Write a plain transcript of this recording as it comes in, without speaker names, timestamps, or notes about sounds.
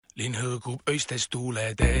linn hõõgub öistes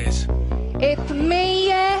tuuledes. Et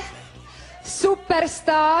meie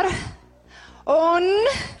superstaar on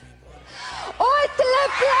Ott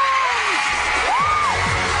Lepland!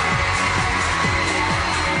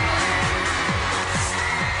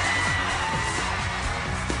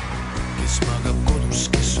 Kes magab kodus,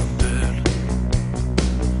 kes on tööl.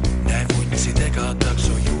 Näeb vuntsidega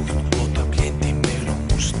taksojuht, ootab kliendi meel on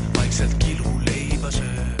must, vaikselt kilu leiba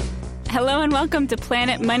sööb. Hello and welcome to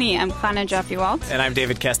Planet Money. I'm Chana Joffe-Walt. And I'm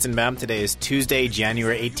David Kestenbaum. Today is Tuesday,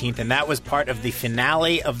 January 18th, and that was part of the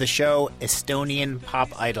finale of the show, Estonian Pop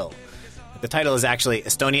Idol. The title is actually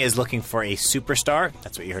Estonia is Looking for a Superstar.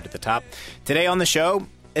 That's what you heard at the top. Today on the show,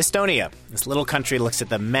 Estonia. This little country looks at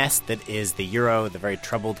the mess that is the euro, the very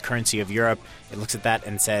troubled currency of Europe. It looks at that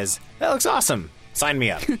and says, that looks awesome. Sign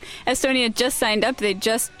me up. Estonia just signed up. They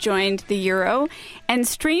just joined the euro. And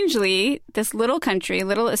strangely, this little country,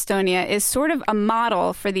 little Estonia, is sort of a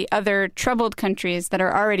model for the other troubled countries that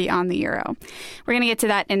are already on the euro. We're going to get to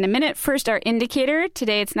that in a minute. First, our indicator.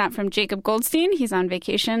 Today, it's not from Jacob Goldstein. He's on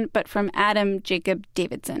vacation, but from Adam Jacob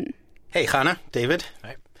Davidson. Hey, Chana, David.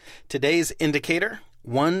 Hi. Today's indicator,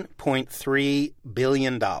 $1.3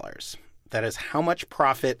 billion. That is how much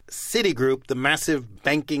profit Citigroup, the massive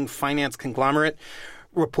banking finance conglomerate,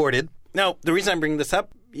 reported. Now, the reason I'm bringing this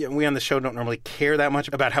up, we on the show don't normally care that much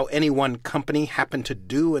about how any one company happened to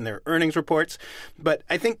do in their earnings reports, but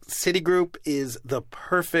I think Citigroup is the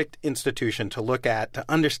perfect institution to look at to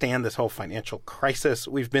understand this whole financial crisis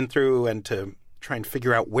we've been through and to try and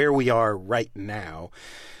figure out where we are right now.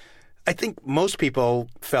 I think most people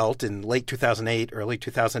felt in late 2008, early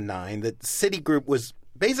 2009 that Citigroup was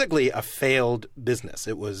basically a failed business.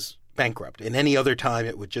 It was bankrupt. In any other time,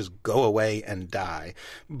 it would just go away and die.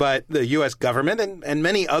 But the U.S. government and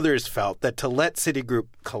many others felt that to let Citigroup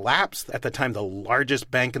collapse, at the time the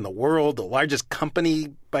largest bank in the world, the largest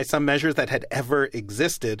company by some measures that had ever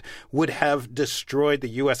existed, would have destroyed the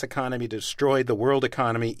U.S. economy, destroyed the world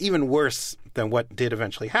economy, even worse than what did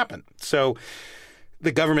eventually happen. So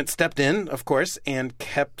the government stepped in, of course, and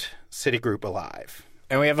kept Citigroup alive.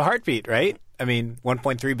 And we have a heartbeat, right? I mean,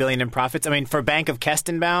 $1.3 billion in profits. I mean, for Bank of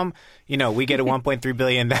Kestenbaum, we get a $1.3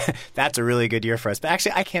 billion. That's a really good year for us. But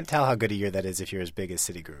actually, I can't tell how good a year that is if you're as big as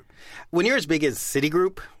Citigroup. When you're as big as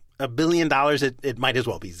Citigroup, $1 billion, it might as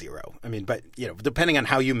well be zero. I mean, but, depending on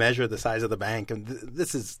how you measure the size of the bank, and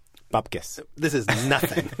this is bupkis. This is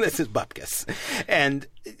nothing. This is bupkis. And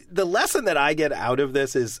the lesson that I get out of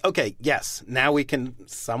this is, okay, yes, now we can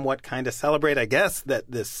somewhat kind of celebrate, I guess,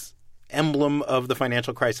 that this emblem of the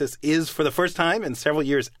financial crisis is, for the first time in several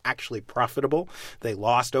years, actually profitable. They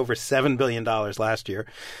lost over $7 billion last year.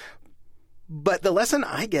 But the lesson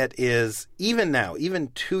I get is, even now, even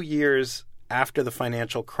 2 years after the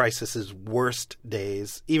financial crisis's worst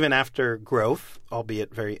days, even after growth,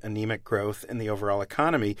 albeit very anemic growth in the overall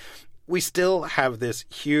economy, we still have this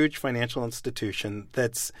huge financial institution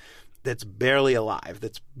that's barely alive,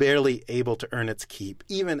 that's barely able to earn its keep,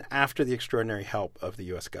 even after the extraordinary help of the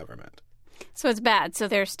U.S. government. So it's bad. So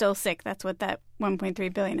they're still sick. That's what that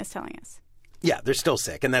 $1.3 billion is telling us. Yeah, they're still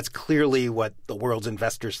sick. And that's clearly what the world's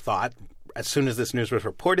investors thought. As soon as this news was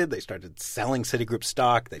reported, they started selling Citigroup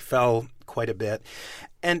stock. They fell quite a bit.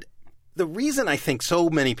 And the reason I think so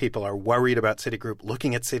many people are worried about Citigroup,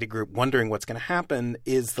 looking at Citigroup, wondering what's going to happen,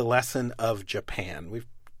 is the lesson of Japan. We've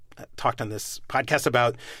talked on this podcast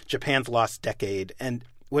about Japan's lost decade. And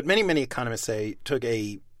what many, many economists say took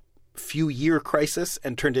a few-year crisis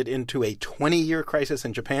and turned it into a 20-year crisis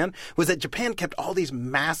in Japan was that Japan kept all these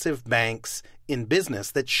massive banks in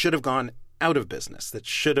business that should have gone out of business, that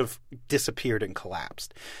should have disappeared and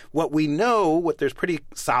collapsed. What we know, what there's pretty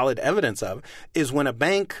solid evidence of, is when a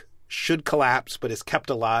bank should collapse but is kept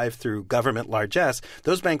alive through government largesse,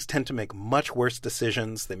 those banks tend to make much worse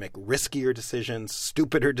decisions. They make riskier decisions,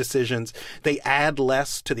 stupider decisions. They add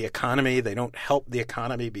less to the economy. They don't help the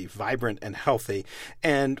economy be vibrant and healthy.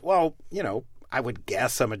 And, well, I would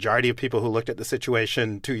guess a majority of people who looked at the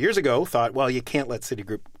situation 2 years ago thought, well, you can't let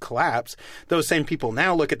Citigroup collapse. Those same people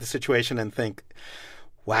now look at the situation and think,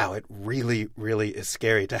 wow, it really, really is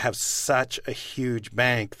scary to have such a huge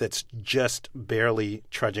bank that's just barely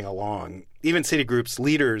trudging along. Even Citigroup's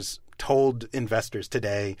leaders told investors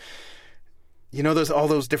today, all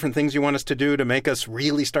those different things you want us to do to make us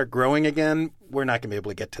really start growing again, we're not going to be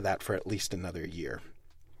able to get to that for at least another year.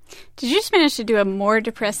 Did you just manage to do a more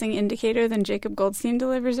depressing indicator than Jacob Goldstein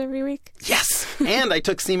delivers every week? Yes. And I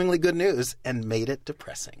took seemingly good news and made it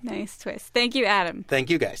depressing. Nice twist. Thank you, Adam.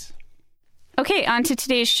 Thank you, guys. Okay, on to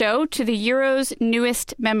today's show, to the Euro's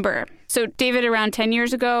newest member. So, David, around 10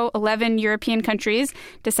 years ago, 11 European countries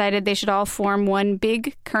decided they should all form one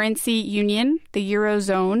big currency union, the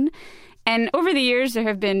Eurozone. And over the years, there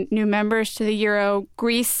have been new members to the euro.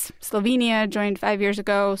 Greece, Slovenia joined 5 years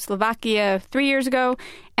ago, Slovakia 3 years ago,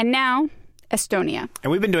 and now Estonia.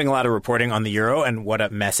 And we've been doing a lot of reporting on the euro and what a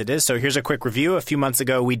mess it is. So here's a quick review. A few months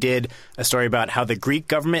ago, we did a story about how the Greek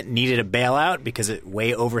government needed a bailout because it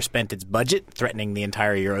way overspent its budget, threatening the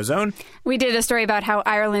entire eurozone. We did a story about how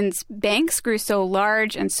Ireland's banks grew so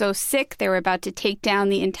large and so sick they were about to take down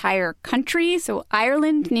the entire country. So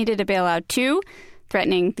Ireland needed a bailout too,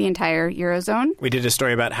 threatening the entire eurozone. We did a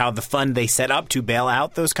story about how the fund they set up to bail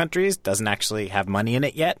out those countries doesn't actually have money in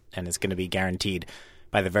it yet and is going to be guaranteed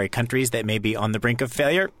by the very countries that may be on the brink of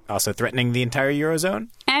failure, also threatening the entire eurozone.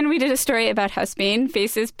 And we did a story about how Spain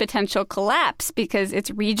faces potential collapse because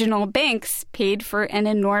its regional banks paid for an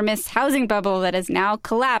enormous housing bubble that has now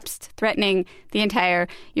collapsed, threatening the entire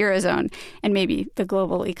eurozone and maybe the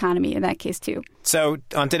global economy in that case too. So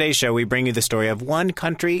on today's show, we bring you the story of one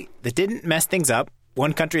country that didn't mess things up,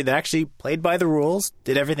 one country that actually played by the rules,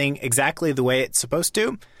 did everything exactly the way it's supposed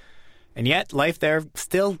to, and yet life there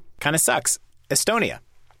still kind of sucks. Estonia.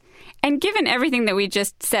 And given everything that we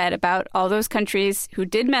just said about all those countries who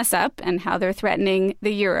did mess up and how they're threatening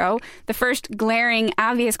the euro, the first glaring,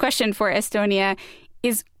 obvious question for Estonia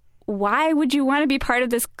is, why would you want to be part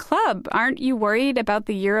of this club? Aren't you worried about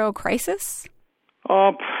the euro crisis?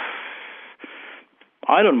 I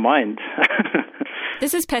don't mind.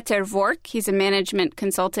 This is Peter Vork. He's a management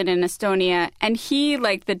consultant in Estonia, and he,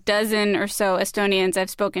 like the dozen or so Estonians I've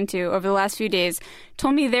spoken to over the last few days,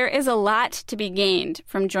 told me there is a lot to be gained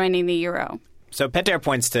from joining the euro. So Peter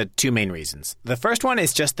points to two main reasons. The first one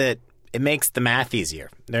is just that it makes the math easier.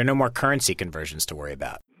 There are no more currency conversions to worry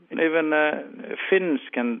about. Even Finns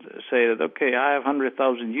can say that, okay, I have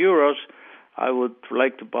 100,000 euros. I would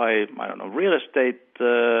like to buy, real estate.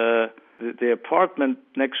 The apartment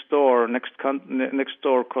next door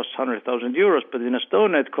costs 100,000 euros, but in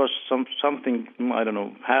Estonia it costs something,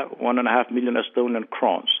 1.5 million Estonian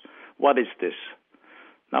crowns. What is this?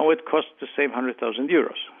 Now it costs the same 100,000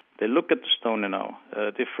 euros. They look at Estonia now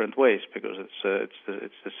different ways because it's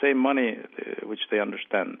the same money which they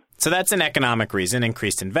understand. So that's an economic reason: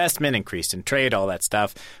 increased investment, increased in trade, all that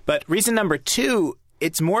stuff. But reason number two,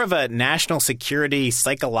 it's more of a national security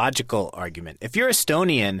psychological argument. If you're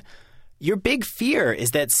Estonian, your big fear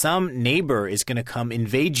is that some neighbor is going to come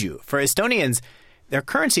invade you. For Estonians, their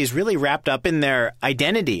currency is really wrapped up in their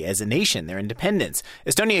identity as a nation, their independence.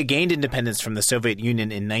 Estonia gained independence from the Soviet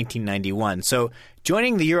Union in 1991. So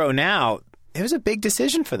joining the euro now, it was a big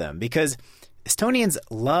decision for them because Estonians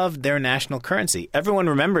loved their national currency. Everyone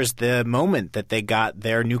remembers the moment that they got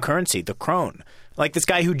their new currency, the krone. Like this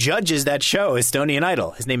guy who judges that show, Estonian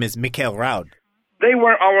Idol. His name is Mikael Raud. They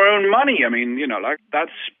were our own money. I mean,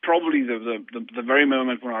 that's probably the very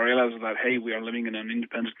moment when I realized that, hey, we are living in an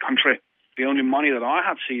independent country. The only money that I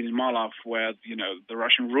had seen in my life were, the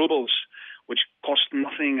Russian rubles, which cost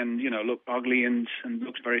nothing and, looked ugly and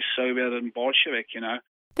looked very Soviet and Bolshevik,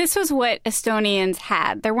 This was what Estonians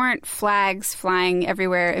had. There weren't flags flying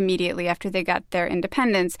everywhere immediately after they got their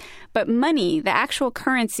independence, but money, the actual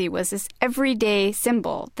currency, was this everyday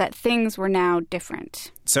symbol that things were now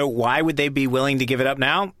different. So why would they be willing to give it up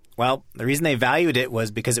now? Well, the reason they valued it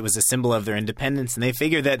was because it was a symbol of their independence, and they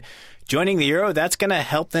figured that joining the euro, that's going to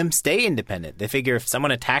help them stay independent. They figure if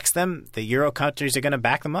someone attacks them, the euro countries are going to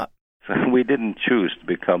back them up. We didn't choose to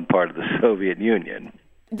become part of the Soviet Union.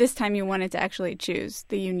 This time you wanted to actually choose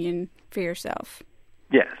the union for yourself.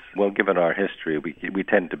 Yes. Well, given our history, we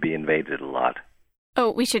tend to be invaded a lot.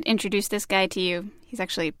 Oh, we should introduce this guy to you. He's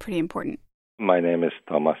actually pretty important. My name is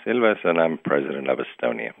Toomas Ilves, and I'm president of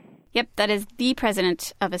Estonia. Yep, that is the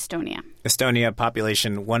president of Estonia. Estonia,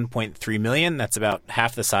 population 1.3 million. That's about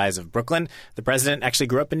half the size of Brooklyn. The president actually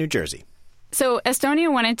grew up in New Jersey. So Estonia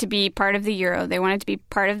wanted to be part of the euro. They wanted to be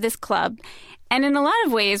part of this club. And in a lot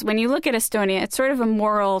of ways, when you look at Estonia, it's sort of a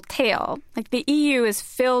moral tale. Like the EU is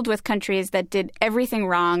filled with countries that did everything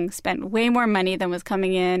wrong, spent way more money than was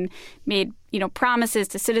coming in, made, promises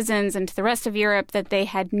to citizens and to the rest of Europe that they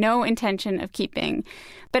had no intention of keeping.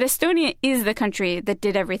 But Estonia is the country that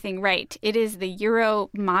did everything right. It is the euro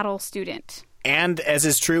model student. And as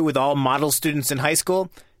is true with all model students in high school,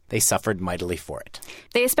 they suffered mightily for it.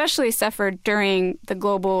 They especially suffered during the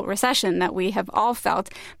global recession that we have all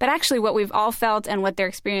felt. But actually what we've all felt and what they're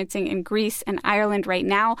experiencing in Greece and Ireland right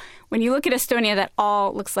now, when you look at Estonia, that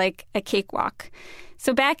all looks like a cakewalk.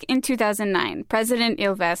 So back in 2009, President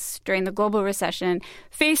Ilves, during the global recession,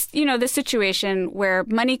 faced, the situation where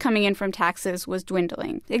money coming in from taxes was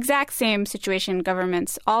dwindling. The exact same situation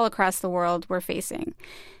governments all across the world were facing.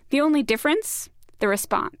 The only difference? The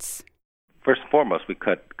response. First and foremost, we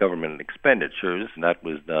cut government expenditures, and that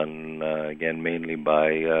was done, again, mainly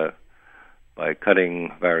by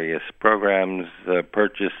cutting various programs,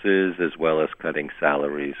 purchases, as well as cutting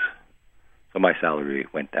salaries. So my salary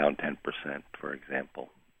went down 10%, for example.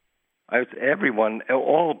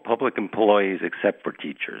 All public employees except for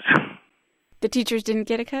teachers. The teachers didn't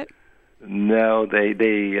get a cut? No,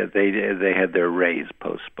 they had their raise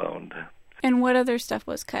postponed. And what other stuff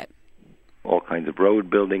was cut? All kinds of road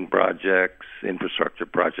building projects, infrastructure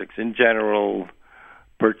projects in general,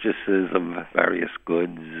 purchases of various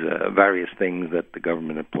goods, various things that the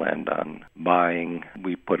government had planned on buying.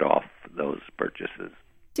 We put off those purchases.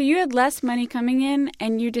 So you had less money coming in,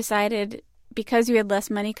 and you decided, because you had less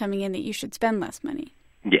money coming in, that you should spend less money.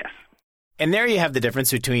 Yes. And there you have the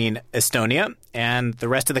difference between Estonia and the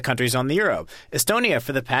rest of the countries on the euro. Estonia,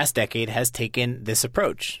 for the past decade, has taken this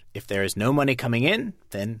approach. If there is no money coming in,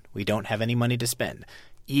 then we don't have any money to spend,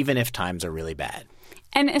 even if times are really bad.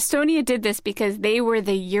 And Estonia did this because they were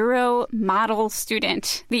the Euro model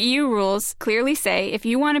student. The EU rules clearly say if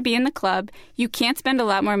you want to be in the club, you can't spend a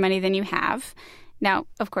lot more money than you have. Now,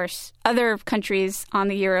 of course, other countries on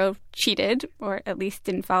the euro cheated, or at least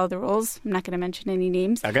didn't follow the rules. I'm not going to mention any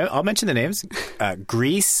names. Okay, I'll mention the names.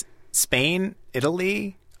 Greece, Spain,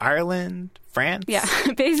 Italy, Ireland, France. Yeah,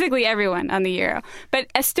 basically everyone on the euro.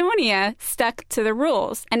 But Estonia stuck to the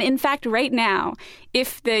rules. And in fact, right now,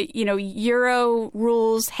 if the euro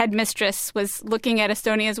rules headmistress was looking at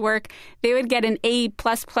Estonia's work, they would get an A++++,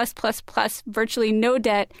 virtually no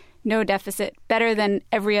debt, no deficit, better than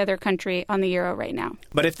every other country on the euro right now.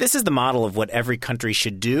 But if this is the model of what every country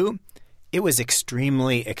should do, it was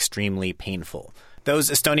extremely, extremely painful.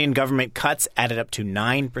 Those Estonian government cuts added up to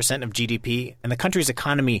 9% of GDP, and the country's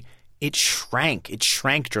economy, it shrank. It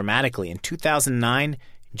shrank dramatically. In 2009,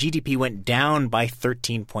 GDP went down by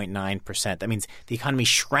 13.9%. That means the economy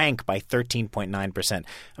shrank by 13.9%.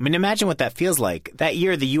 I mean, imagine what that feels like. That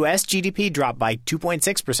year, the U.S. GDP dropped by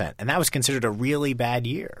 2.6%, and that was considered a really bad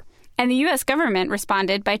year. And the U.S. government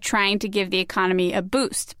responded by trying to give the economy a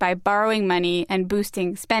boost by borrowing money and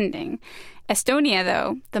boosting spending. Estonia,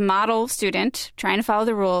 though, the model student trying to follow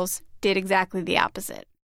the rules, did exactly the opposite.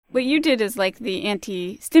 What you did is like the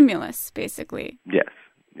anti-stimulus, basically. Yes,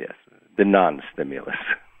 the non-stimulus.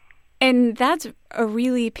 And that's a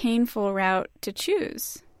really painful route to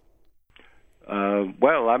choose.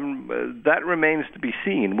 That remains to be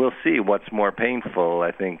seen. We'll see what's more painful,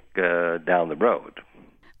 I think, down the road.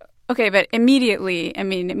 Okay, but immediately, I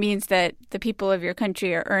mean, it means that the people of your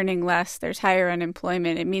country are earning less. There's higher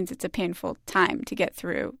unemployment. It means it's a painful time to get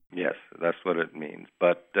through. Yes, that's what it means.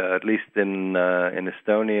 But at least in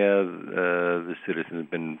Estonia, the citizens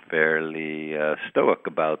have been fairly stoic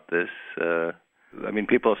about this.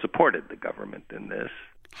 People have supported the government in this.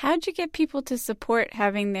 How'd you get people to support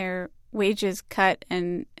having their wages cut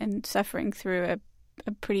and suffering through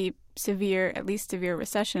a pretty severe, at least severe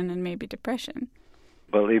recession and maybe depression?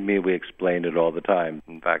 Believe me, we explain it all the time.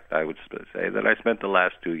 In fact, I would say that I spent the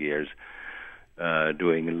last 2 years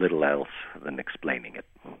doing little else than explaining it.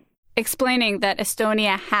 Explaining that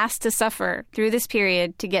Estonia has to suffer through this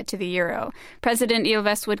period to get to the euro. President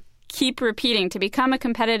Ilves would keep repeating, to become a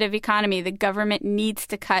competitive economy, the government needs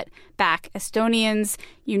to cut back. Estonians,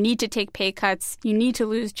 you need to take pay cuts. You need to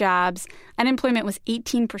lose jobs. Unemployment was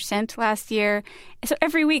 18% last year. So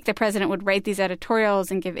every week the president would write these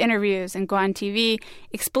editorials and give interviews and go on TV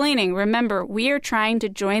explaining, remember, we are trying to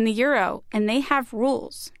join the euro and they have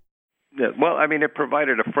rules. Yeah, well, it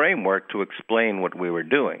provided a framework to explain what we were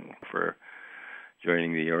doing for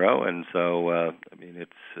joining the euro, and so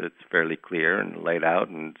it's fairly clear and laid out.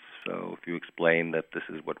 And so, if you explain that this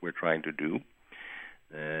is what we're trying to do,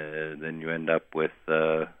 then you end up with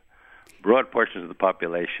broad portions of the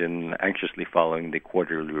population anxiously following the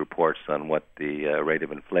quarterly reports on what the rate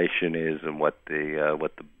of inflation is and what the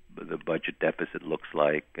budget deficit looks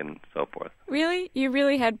like, and so forth. Really, you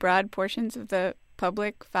really had broad portions of the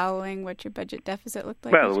public following what your budget deficit looked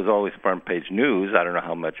like? Well, it was always front-page news. I don't know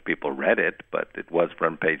how much people read it, but it was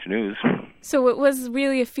front-page news. So it was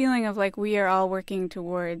really a feeling of like we are all working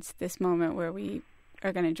towards this moment where we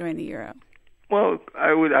are going to join the euro. Well,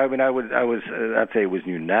 I'd say it was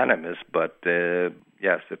unanimous, but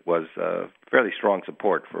yes, it was fairly strong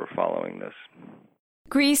support for following this.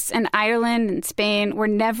 Greece and Ireland and Spain were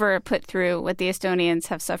never put through what the Estonians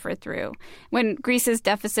have suffered through. When Greece's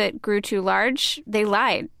deficit grew too large, they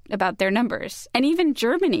lied about their numbers. And even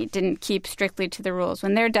Germany didn't keep strictly to the rules.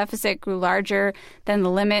 When their deficit grew larger than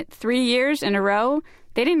the limit 3 years in a row,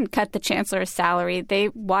 they didn't cut the chancellor's salary. They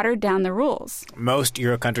watered down the rules. Most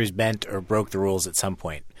Euro countries bent or broke the rules at some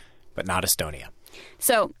point, but not Estonia.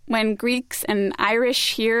 So when Greeks and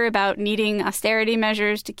Irish hear about needing austerity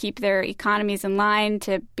measures to keep their economies in line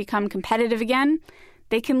to become competitive again,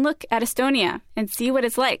 they can look at Estonia and see what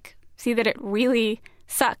it's like, see that it really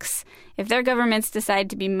sucks. If their governments decide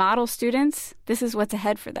to be model students, this is what's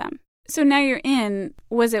ahead for them. So now you're in.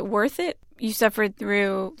 Was it worth it? You suffered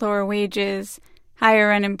through lower wages,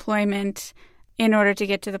 higher unemployment in order to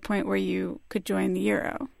get to the point where you could join the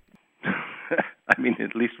euro. I mean,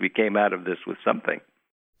 at least we came out of this with something.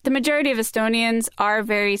 The majority of Estonians are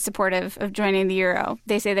very supportive of joining the euro.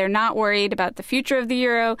 They say they're not worried about the future of the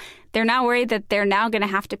euro. They're not worried that they're now going to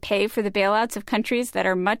have to pay for the bailouts of countries that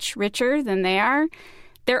are much richer than they are.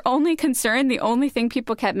 Their only concern, the only thing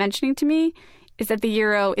people kept mentioning to me, is that the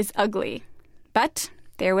euro is ugly. But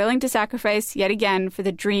they're willing to sacrifice yet again for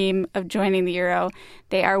the dream of joining the euro.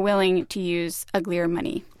 They are willing to use uglier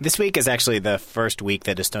money. This week is actually the first week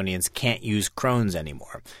that Estonians can't use krones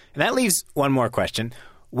anymore. And that leaves one more question.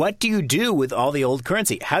 What do you do with all the old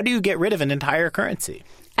currency? How do you get rid of an entire currency?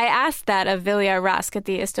 I asked that of Viljar Rask at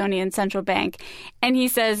the Estonian Central Bank, and he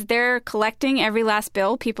says they're collecting every last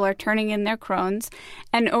bill. People are turning in their krones.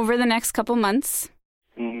 And over the next couple months...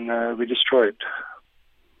 we destroy it.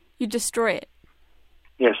 You destroy it?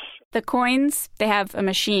 Yes. The coins, they have a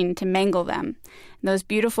machine to mangle them. And those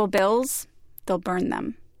beautiful bills, they'll burn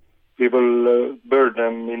them. We will burn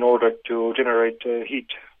them in order to generate heat.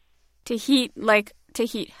 To heat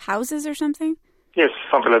houses or something? Yes,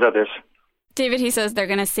 something like that, yes. David, he says they're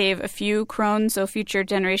going to save a few krones so future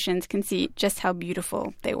generations can see just how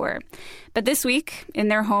beautiful they were. But this week, in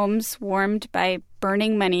their homes warmed by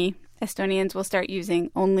burning money, Estonians will start using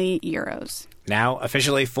only euros. Now,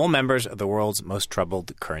 officially full members of the world's most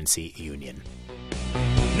troubled currency union.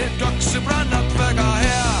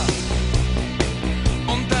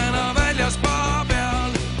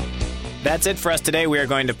 That's it for us today. We are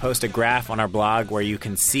going to post a graph on our blog where you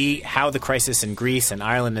can see how the crisis in Greece and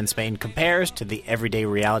Ireland and Spain compares to the everyday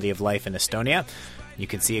reality of life in Estonia. You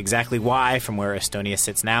can see exactly why from where Estonia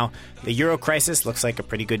sits now. The euro crisis looks like a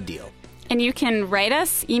pretty good deal. And you can write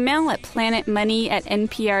us, email at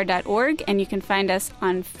planetmoney@npr.org, and you can find us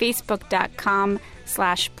on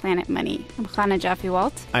facebook.com/planetmoney. I'm Chana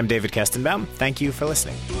Jaffe-Walt. I'm David Kestenbaum. Thank you for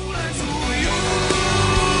listening.